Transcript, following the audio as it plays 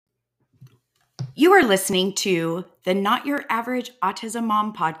You are listening to the Not Your Average Autism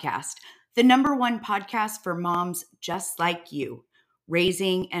Mom podcast, the number one podcast for moms just like you,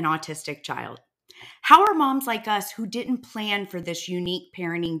 raising an autistic child. How are moms like us who didn't plan for this unique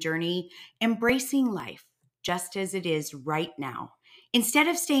parenting journey embracing life just as it is right now, instead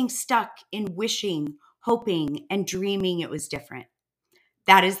of staying stuck in wishing, hoping, and dreaming it was different?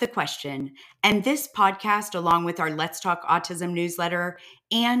 That is the question. And this podcast, along with our Let's Talk Autism newsletter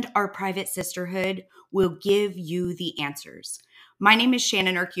and our private sisterhood, will give you the answers. My name is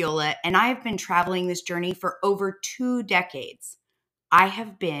Shannon Urquiola, and I have been traveling this journey for over 2 decades. I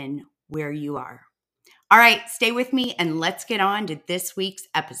have been where you are. All right, stay with me and let's get on to this week's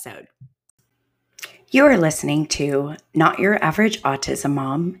episode. You are listening to Not Your Average Autism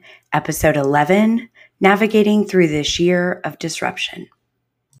Mom, episode 11, Navigating Through This Year of Disruption.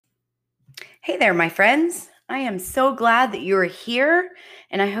 Hey there, my friends. I am so glad that you are here,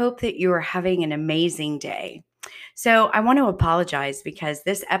 and I hope that you are having an amazing day. So I want to apologize because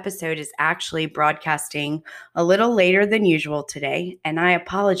this episode is actually broadcasting a little later than usual today, and I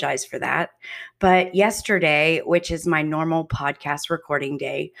apologize for that. But yesterday, which is my normal podcast recording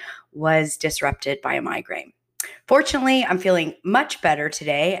day, was disrupted by a migraine. Fortunately, I'm feeling much better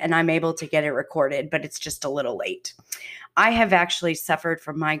today, and I'm able to get it recorded, but it's just a little late. I have actually suffered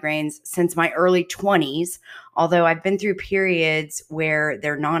from migraines since my early 20s, although I've been through periods where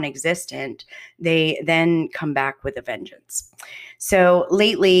they're non-existent. They then come back with a vengeance. So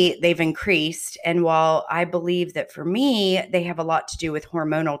lately they've increased. And while I believe that for me, they have a lot to do with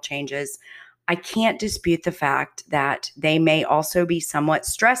hormonal changes, I can't dispute the fact that they may also be somewhat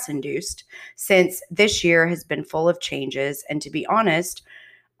stress-induced, since this year has been full of changes. And to be honest,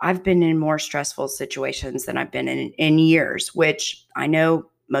 I've been in more stressful situations than I've been in years, which I know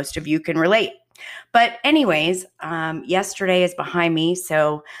most of you can relate. But anyways, yesterday is behind me,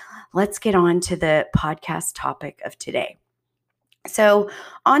 so let's get on to the podcast topic of today. So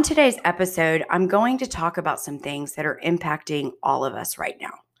on today's episode, I'm going to talk about some things that are impacting all of us right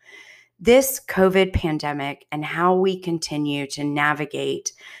now. This COVID pandemic and how we continue to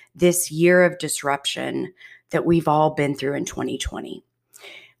navigate this year of disruption that we've all been through in 2020.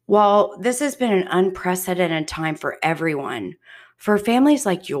 While this has been an unprecedented time for everyone, for families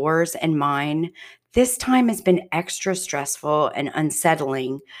like yours and mine, this time has been extra stressful and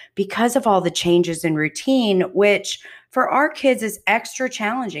unsettling because of all the changes in routine, which for our kids is extra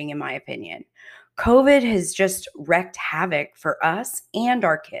challenging, in my opinion. COVID has just wreaked havoc for us and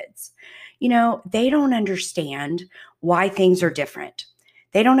our kids. They don't understand why things are different.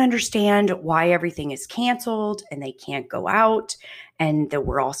 They don't understand why everything is canceled and they can't go out and that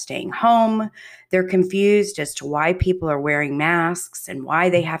we're all staying home. They're confused as to why people are wearing masks and why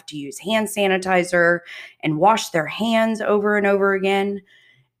they have to use hand sanitizer and wash their hands over and over again.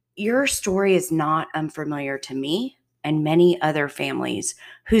 Your story is not unfamiliar to me and many other families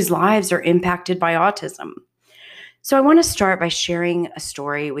whose lives are impacted by autism. So I want to start by sharing a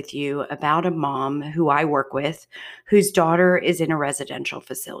story with you about a mom who I work with, whose daughter is in a residential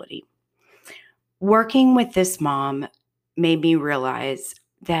facility. Working with this mom made me realize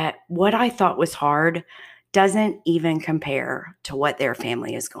that what I thought was hard doesn't even compare to what their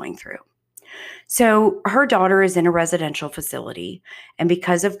family is going through. So her daughter is in a residential facility, and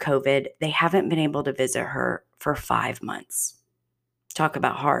because of COVID, they haven't been able to visit her for 5 months. Talk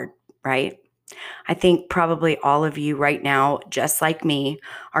about hard, right? I think probably all of you right now, just like me,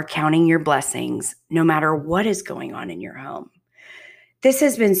 are counting your blessings no matter what is going on in your home. This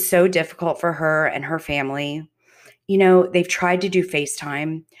has been so difficult for her and her family. They've tried to do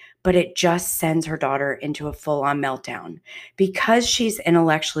FaceTime, but it just sends her daughter into a full-on meltdown. Because she's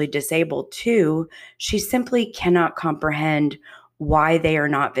intellectually disabled too, she simply cannot comprehend why they are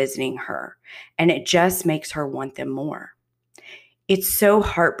not visiting her, and it just makes her want them more. It's so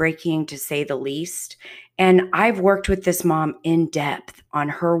heartbreaking, to say the least. And I've worked with this mom in depth on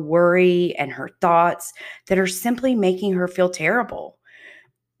her worry and her thoughts that are simply making her feel terrible.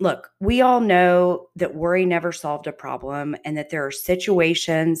 Look, we all know that worry never solved a problem and that there are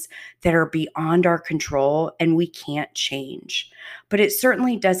situations that are beyond our control and we can't change. But it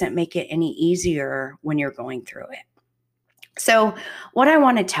certainly doesn't make it any easier when you're going through it. So what I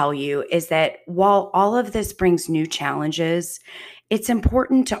want to tell you is that while all of this brings new challenges, it's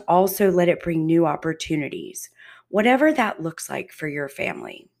important to also let it bring new opportunities, whatever that looks like for your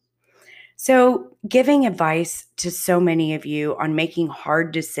family. So giving advice to so many of you on making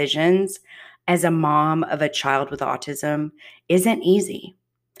hard decisions as a mom of a child with autism isn't easy.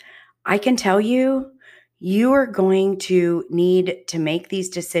 I can tell you, you are going to need to make these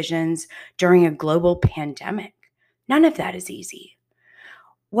decisions during a global pandemic. None of that is easy.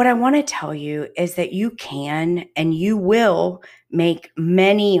 What I want to tell you is that you can and you will make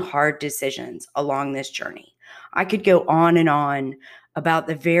many hard decisions along this journey. I could go on and on about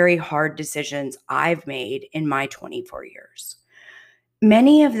the very hard decisions I've made in my 24 years.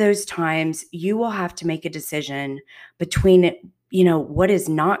 Many of those times you will have to make a decision between, what is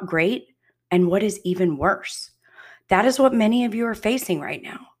not great and what is even worse. That is what many of you are facing right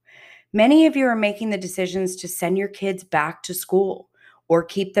now. Many of you are making the decisions to send your kids back to school or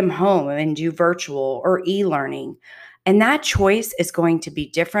keep them home and do virtual or e-learning. And that choice is going to be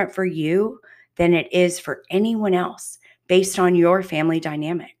different for you than it is for anyone else based on your family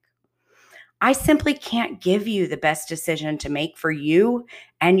dynamic. I simply can't give you the best decision to make for you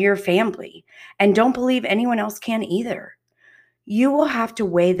and your family, and don't believe anyone else can either. You will have to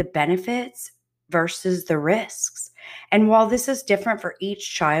weigh the benefits versus the risks. And while this is different for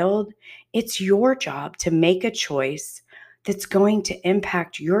each child, it's your job to make a choice that's going to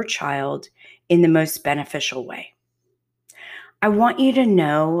impact your child in the most beneficial way. I want you to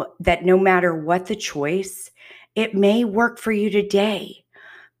know that no matter what the choice, it may work for you today,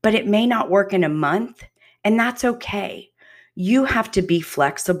 but it may not work in a month, and that's okay. You have to be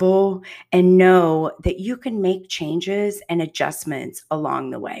flexible and know that you can make changes and adjustments along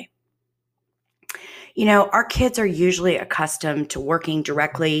the way. Our kids are usually accustomed to working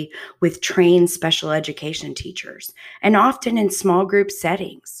directly with trained special education teachers and often in small group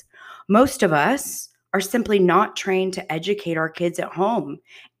settings. Most of us are simply not trained to educate our kids at home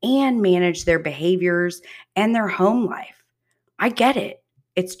and manage their behaviors and their home life. I get it.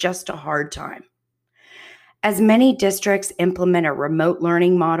 It's just a hard time. As many districts implement a remote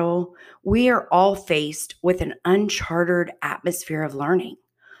learning model, we are all faced with an uncharted atmosphere of learning.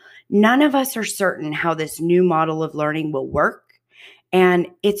 None of us are certain how this new model of learning will work, and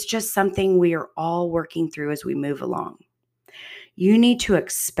it's just something we are all working through as we move along. You need to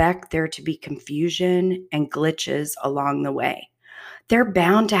expect there to be confusion and glitches along the way. They're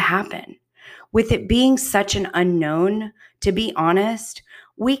bound to happen. With it being such an unknown, to be honest,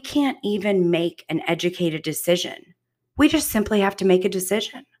 we can't even make an educated decision. We just simply have to make a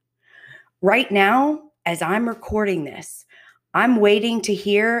decision. Right now, as I'm recording this, I'm waiting to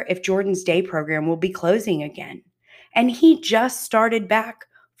hear if Jordan's day program will be closing again. And he just started back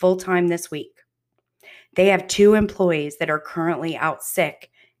full-time this week. They have 2 employees that are currently out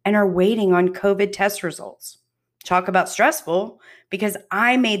sick and are waiting on COVID test results. Talk about stressful, because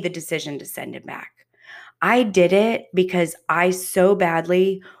I made the decision to send him back. I did it because I so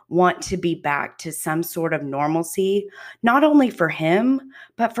badly want to be back to some sort of normalcy, not only for him,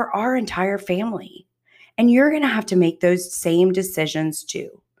 but for our entire family. And you're going to have to make those same decisions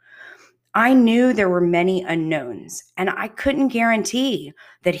too. I knew there were many unknowns, and I couldn't guarantee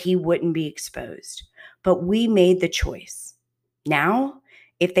that he wouldn't be exposed, but we made the choice. Now,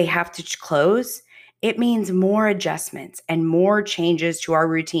 if they have to close, it means more adjustments and more changes to our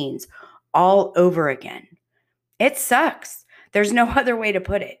routines all over again. It sucks. There's no other way to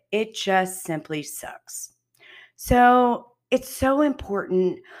put it. It just simply sucks. So it's so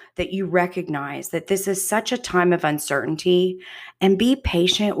important that you recognize that this is such a time of uncertainty and be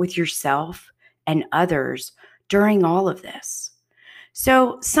patient with yourself and others during all of this.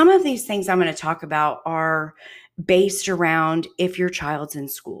 So some of these things I'm going to talk about are based around if your child's in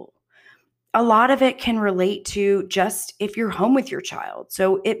school. A lot of it can relate to just if you're home with your child.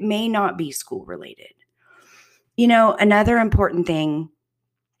 So it may not be school related. Another important thing,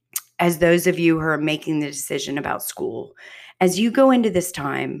 as those of you who are making the decision about school, as you go into this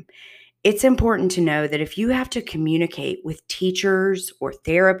time, it's important to know that if you have to communicate with teachers or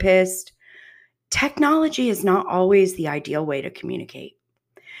therapists, technology is not always the ideal way to communicate.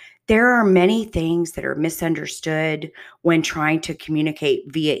 There are many things that are misunderstood when trying to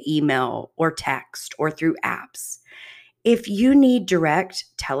communicate via email or text or through apps. If you need direct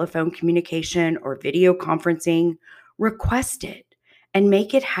telephone communication or video conferencing, request it and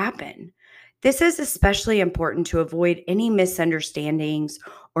make it happen. This is especially important to avoid any misunderstandings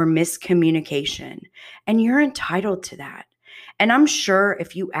or miscommunication, and you're entitled to that. And I'm sure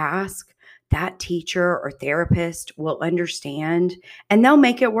if you ask, that teacher or therapist will understand and they'll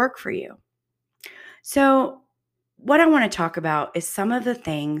make it work for you. So, what I want to talk about is some of the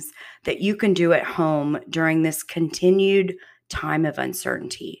things that you can do at home during this continued time of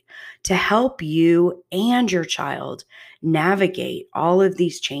uncertainty to help you and your child navigate all of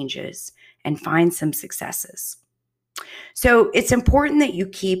these changes and find some successes. So it's important that you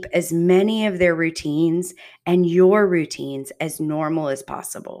keep as many of their routines and your routines as normal as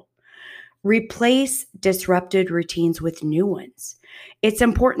possible. Replace disrupted routines with new ones. It's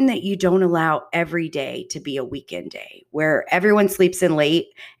important that you don't allow every day to be a weekend day where everyone sleeps in late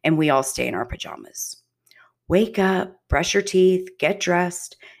and we all stay in our pajamas. Wake up, brush your teeth, get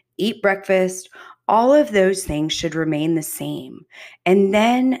dressed, eat breakfast. All of those things should remain the same. And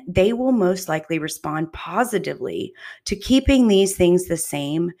then they will most likely respond positively to keeping these things the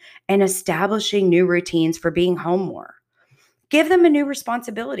same and establishing new routines for being home more. Give them a new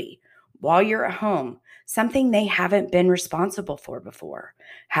responsibility while you're at home, something they haven't been responsible for before.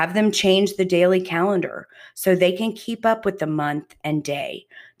 Have them change the daily calendar so they can keep up with the month and day.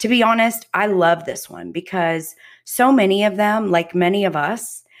 To be honest, I love this one because so many of them, like many of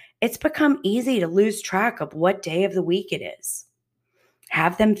us, it's become easy to lose track of what day of the week it is.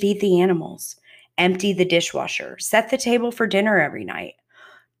 Have them feed the animals, empty the dishwasher, set the table for dinner every night.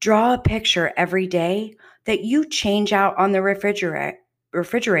 Draw a picture every day that you change out on the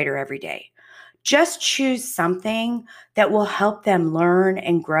refrigerator every day. Just choose something that will help them learn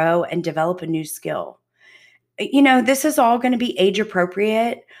and grow and develop a new skill. This is all going to be age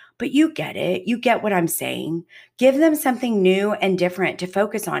appropriate, but you get it. You get what I'm saying. Give them something new and different to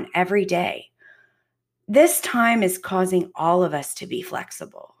focus on every day. This time is causing all of us to be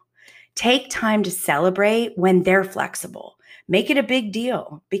flexible. Take time to celebrate when they're flexible. Make it a big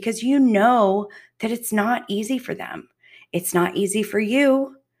deal because you know that it's not easy for them. It's not easy for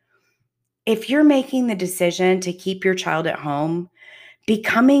you. If you're making the decision to keep your child at home,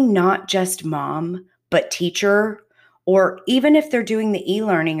 becoming not just mom, but teacher, or even if they're doing the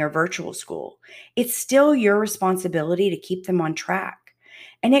e-learning or virtual school, it's still your responsibility to keep them on track.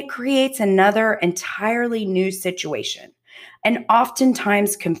 And it creates another entirely new situation and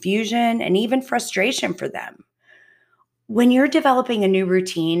oftentimes confusion and even frustration for them. When you're developing a new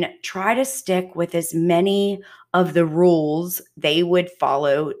routine, try to stick with as many of the rules they would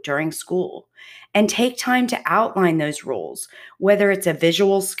follow during school and take time to outline those rules, whether it's a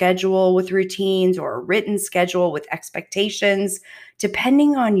visual schedule with routines or a written schedule with expectations,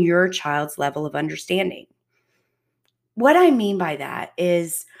 depending on your child's level of understanding. What I mean by that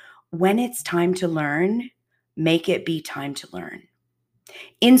is when it's time to learn, make it be time to learn.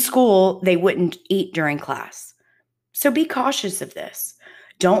 In school, they wouldn't eat during class. So be cautious of this.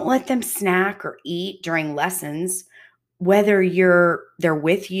 Don't let them snack or eat during lessons, whether they're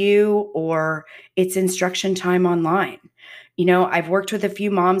with you or it's instruction time online. I've worked with a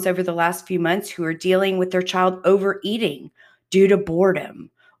few moms over the last few months who are dealing with their child overeating due to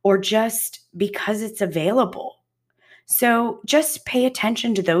boredom or just because it's available. So just pay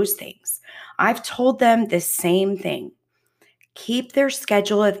attention to those things. I've told them the same thing. Keep their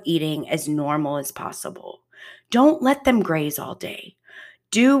schedule of eating as normal as possible. Don't let them graze all day.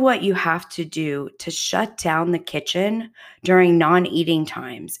 Do what you have to do to shut down the kitchen during non-eating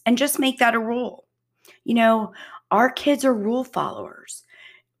times and just make that a rule. Our kids are rule followers.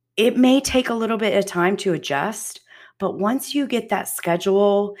 It may take a little bit of time to adjust, but once you get that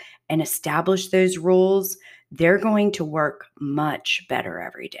schedule and establish those rules, they're going to work much better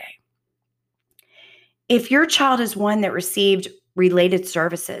every day. If your child is one that received related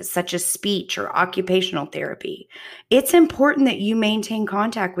services such as speech or occupational therapy, it's important that you maintain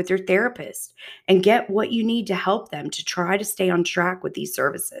contact with your therapist and get what you need to help them to try to stay on track with these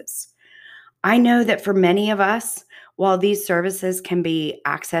services. I know that for many of us, while these services can be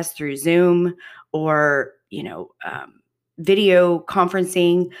accessed through Zoom or, video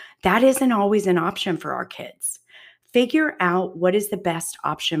conferencing, that isn't always an option for our kids. Figure out what is the best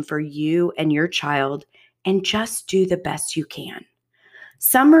option for you and your child and just do the best you can.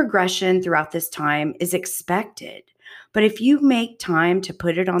 Some regression throughout this time is expected, but if you make time to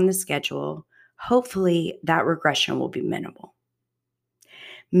put it on the schedule, hopefully that regression will be minimal.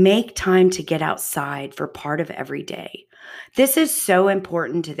 Make time to get outside for part of every day. This is so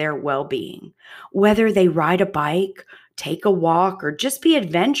important to their well-being. Whether they ride a bike, take a walk, or just be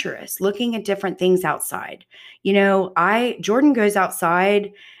adventurous, looking at different things outside. Jordan goes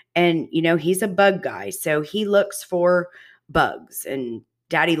outside and, he's a bug guy. So he looks for bugs and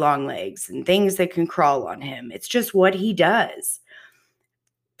daddy long legs and things that can crawl on him. It's just what he does.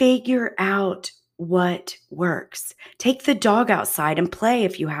 Figure out what works. Take the dog outside and play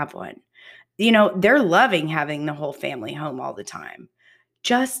if you have one. They're loving having the whole family home all the time.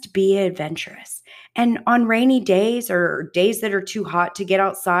 Just be adventurous. And on rainy days or days that are too hot to get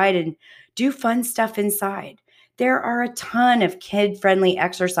outside and do fun stuff inside, there are a ton of kid-friendly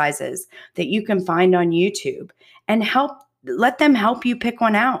exercises that you can find on YouTube and let them help you pick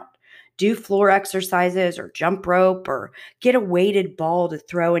one out. Do floor exercises or jump rope or get a weighted ball to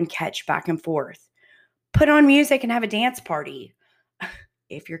throw and catch back and forth. Put on music and have a dance party.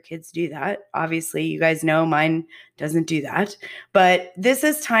 if your kids do that. Obviously, you guys know mine doesn't do that. But this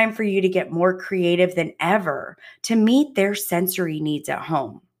is time for you to get more creative than ever to meet their sensory needs at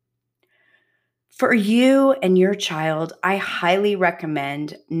home. For you and your child, I highly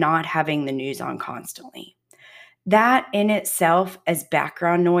recommend not having the news on constantly. That in itself, as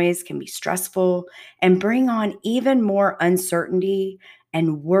background noise, can be stressful and bring on even more uncertainty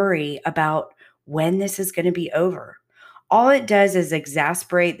and worry about when this is going to be over. All it does is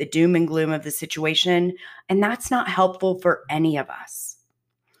exasperate the doom and gloom of the situation, and that's not helpful for any of us.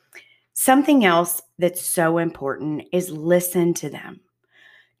 Something else that's so important is listen to them.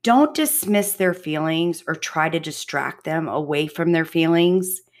 Don't dismiss their feelings or try to distract them away from their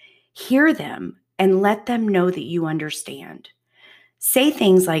feelings. Hear them and let them know that you understand. Say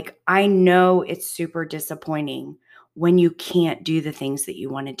things like, I know it's super disappointing when you can't do the things that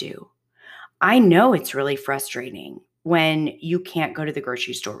you want to do. I know it's really frustrating when you can't go to the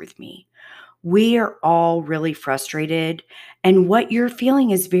grocery store with me. We are all really frustrated, and what you're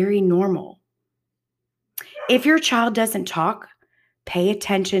feeling is very normal. If your child doesn't talk, pay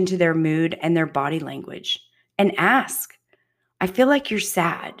attention to their mood and their body language and ask, I feel like you're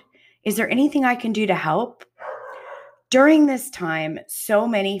sad. Is there anything I can do to help? During this time, so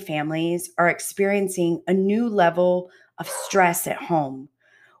many families are experiencing a new level of stress at home.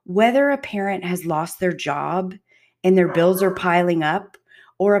 Whether a parent has lost their job and their bills are piling up,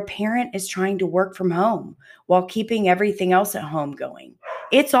 or a parent is trying to work from home while keeping everything else at home going.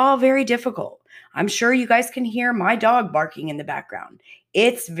 It's all very difficult. I'm sure you guys can hear my dog barking in the background.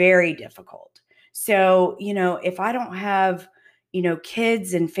 It's very difficult. So, if I don't have,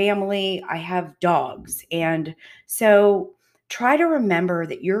 kids and family, I have dogs. And so try to remember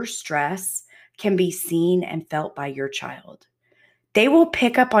that your stress can be seen and felt by your child. They will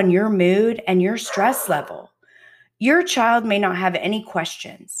pick up on your mood and your stress level. Your child may not have any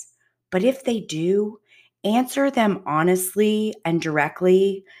questions, but if they do, answer them honestly and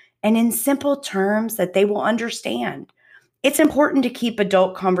directly and in simple terms that they will understand. It's important to keep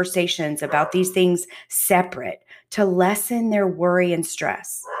adult conversations about these things separate to lessen their worry and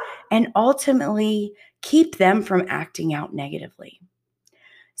stress and ultimately keep them from acting out negatively.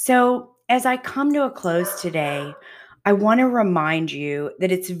 So, as I come to a close today, I want to remind you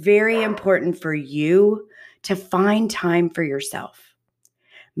that it's very important for you to find time for yourself.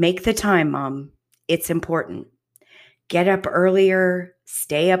 Make the time, Mom. It's important. Get up earlier,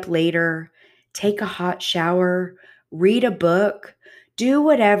 stay up later, take a hot shower, read a book, do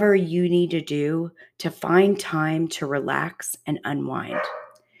whatever you need to do to find time to relax and unwind.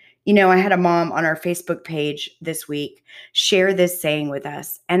 I had a mom on our Facebook page this week share this saying with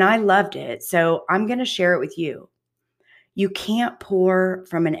us, and I loved it. So I'm going to share it with you. You can't pour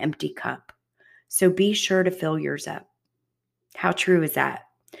from an empty cup, so be sure to fill yours up. How true is that?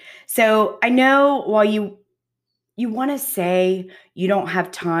 So I know while you want to say you don't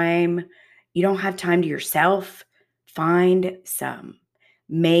have time to yourself, find some,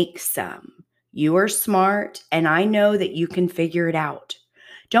 make some. You are smart, and I know that you can figure it out.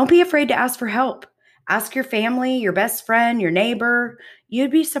 Don't be afraid to ask for help. Ask your family, your best friend, your neighbor.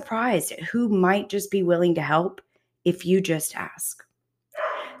 You'd be surprised at who might just be willing to help if you just ask.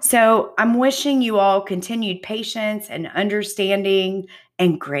 So I'm wishing you all continued patience and understanding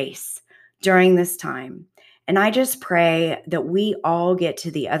and grace during this time. And I just pray that we all get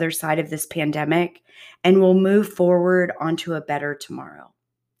to the other side of this pandemic and we'll move forward onto a better tomorrow.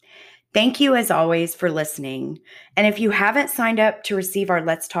 Thank you, as always, for listening. And if you haven't signed up to receive our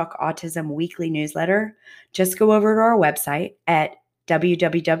Let's Talk Autism weekly newsletter, just go over to our website at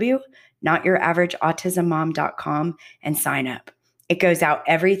www.notyouraverage.autismmom.com and sign up. It goes out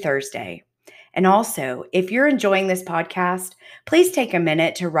every Thursday. And also, if you're enjoying this podcast, please take a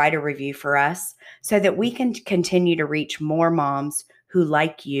minute to write a review for us so that we can continue to reach more moms who,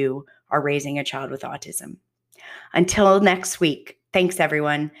 like you, are raising a child with autism. Until next week, thanks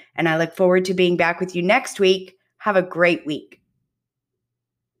everyone, and I look forward to being back with you next week. Have a great week.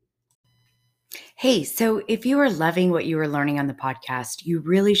 Hey, so if you are loving what you are learning on the podcast, you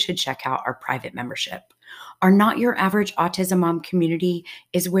really should check out our private membership. Our Not Your Average Autism Mom community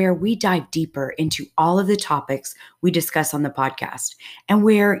is where we dive deeper into all of the topics we discuss on the podcast and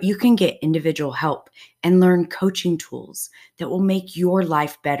where you can get individual help and learn coaching tools that will make your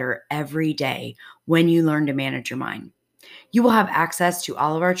life better every day when you learn to manage your mind. You will have access to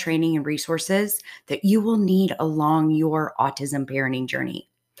all of our training and resources that you will need along your autism parenting journey.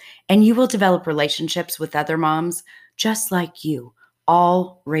 And you will develop relationships with other moms just like you,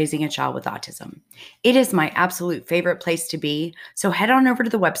 all raising a child with autism. It is my absolute favorite place to be, so head on over to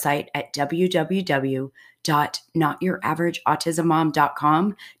the website at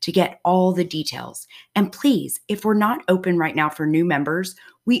www.notyouraverage.autismmom.com to get all the details. And please, if we're not open right now for new members,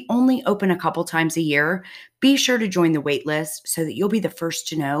 we only open a couple times a year. Be sure to join the wait list so that you'll be the first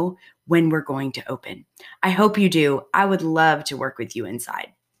to know when we're going to open. I hope you do. I would love to work with you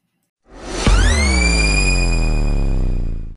inside.